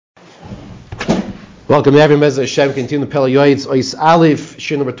Welcome to every Mezah Hashem. Continue Pele Yoetz Ois Aleph,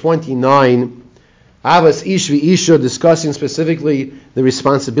 Shir number 29. Ahavas Eish v'Isha, discussing specifically the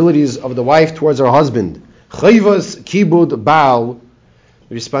responsibilities of the wife towards her husband. Chayvas Kibud Baal,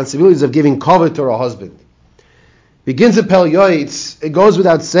 the responsibilities of giving kavod to her husband. Begins at Pele Yoetz. It goes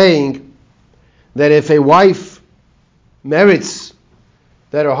without saying that if a wife merits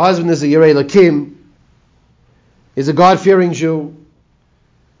that her husband is a Yirei Lakim, is a God-fearing Jew,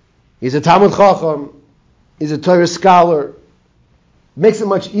 he's a Talmud Chacham, he's a Torah scholar, makes it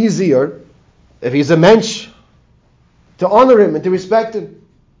much easier if he's a mensch to honor him and to respect him.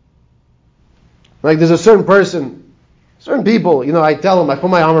 Like there's a certain people, I tell him, I put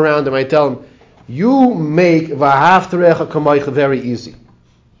my arm around him, I tell him, you make v'ahavterecha kamaycha very easy.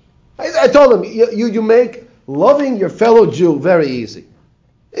 I told him, you make loving your fellow Jew very easy.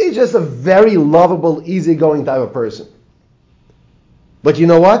 He's just a very lovable, easygoing type of person. But you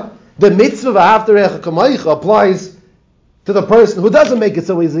know what? The mitzvah of Ahavterecha kamaycha applies to the person who doesn't make it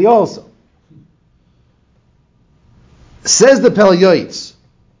so easy also. Says the Pele Yoetz,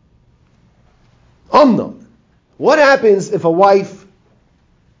 what happens if a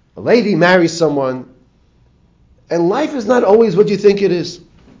lady marries someone, and life is not always what you think it is?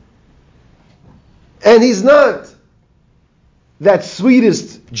 And he's not that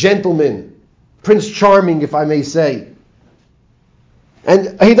sweetest gentleman, Prince Charming, if I may say.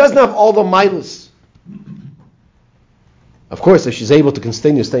 And he doesn't have all the milas. Of course, if she's able to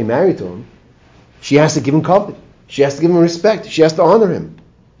continue to stay married to him, she has to give him kavod. She has to give him respect. She has to honor him.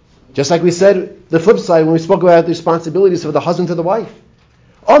 Just like we said, the flip side, when we spoke about the responsibilities of the husband to the wife.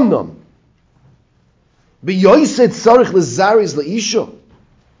 Omnam.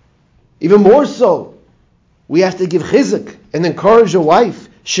 Even more so, we have to give chizuk and encourage a wife.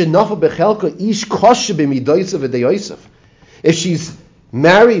 If she's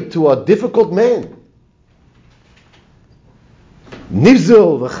married to a difficult man,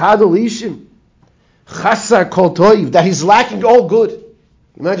 nivzil v'chadol ishim, chasar kol toiv, that he's lacking all good.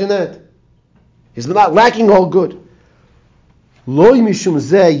 Imagine that. He's not lacking all good. Loi mishum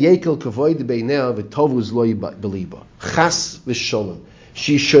zeh yekel kavoid beineh v'tovuz loi beliba. Chas v'sholem.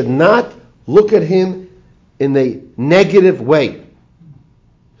 She should not look at him in a negative way.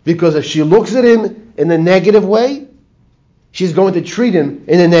 Because if she looks at him in a negative way, she's going to treat him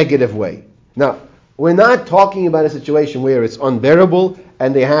in a negative way. Now, we're not talking about a situation where it's unbearable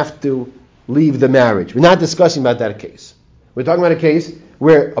and they have to leave the marriage. We're not discussing about that case. We're talking about a case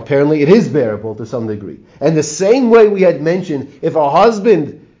where apparently it is bearable to some degree. And the same way we had mentioned, if a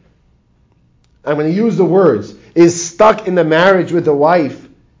husband, I'm going to use the words, is stuck in the marriage with the wife,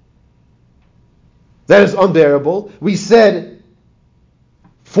 that is unbearable. We said,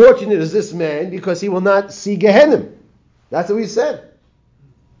 fortunate is this man because he will not see Gehenna. That's what we said.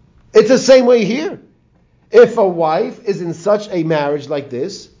 It's the same way here. If a wife is in such a marriage like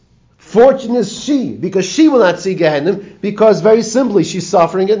this, fortunate is she, because she will not see Gehenna, because very simply, she's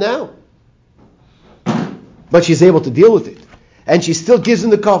suffering it now. But she's able to deal with it. And she still gives him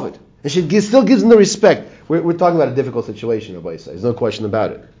the kavod. And she still gives him the respect. We're talking about a difficult situation, Rabbi says. There's no question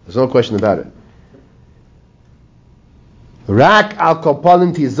about it. Rak al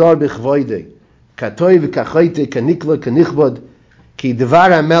kopalim tizar b'chvoide. Katoy v'kachoyte kanikla kanichvod. Ki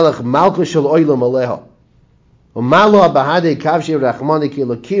devar ha-melech malko shel oilam aleha. Umalo abahade kavshe rachmane ki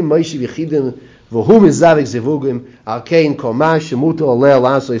elokim moishi v'chidim v'hu mizavik zivugim al kein koma shemuto aleh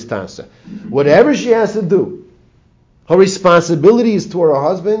laso istansa. Whatever she has to do, her responsibilities toward her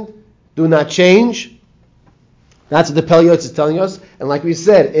husband do not change. That's what the Pele Yoetz is telling us. And like we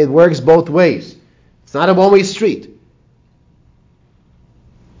said, it works both ways. It's not a one-way street.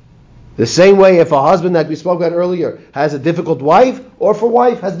 The same way if a husband, like we spoke about earlier, has a difficult wife, or if a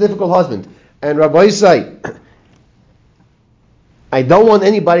wife has a difficult husband. And Rabbi say, I don't want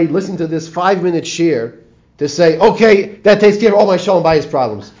anybody listening to this 5-minute share to say, okay, that takes care of all my shalom bayis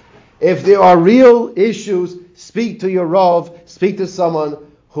problems. If there are real issues, speak to your Rav, speak to someone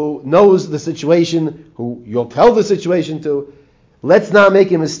who knows the situation, who you'll tell the situation to. Let's not make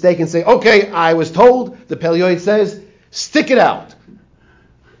a mistake and say, okay, I was told, the Pele Yoetz says, stick it out.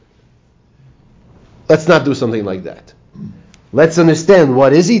 Let's not do something like that. Let's understand,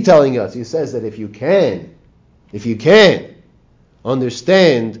 what is he telling us? He says that if you can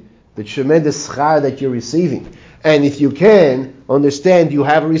understand the tremendous schar that you're receiving, and if you can understand you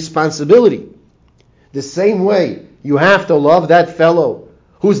have a responsibility, the same way you have to love that fellow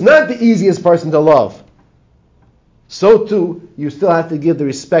who's not the easiest person to love, so too you still have to give the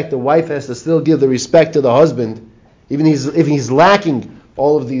respect. The wife has to still give the respect to the husband, even if he's lacking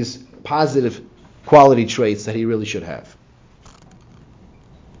all of these positive quality traits that he really should have.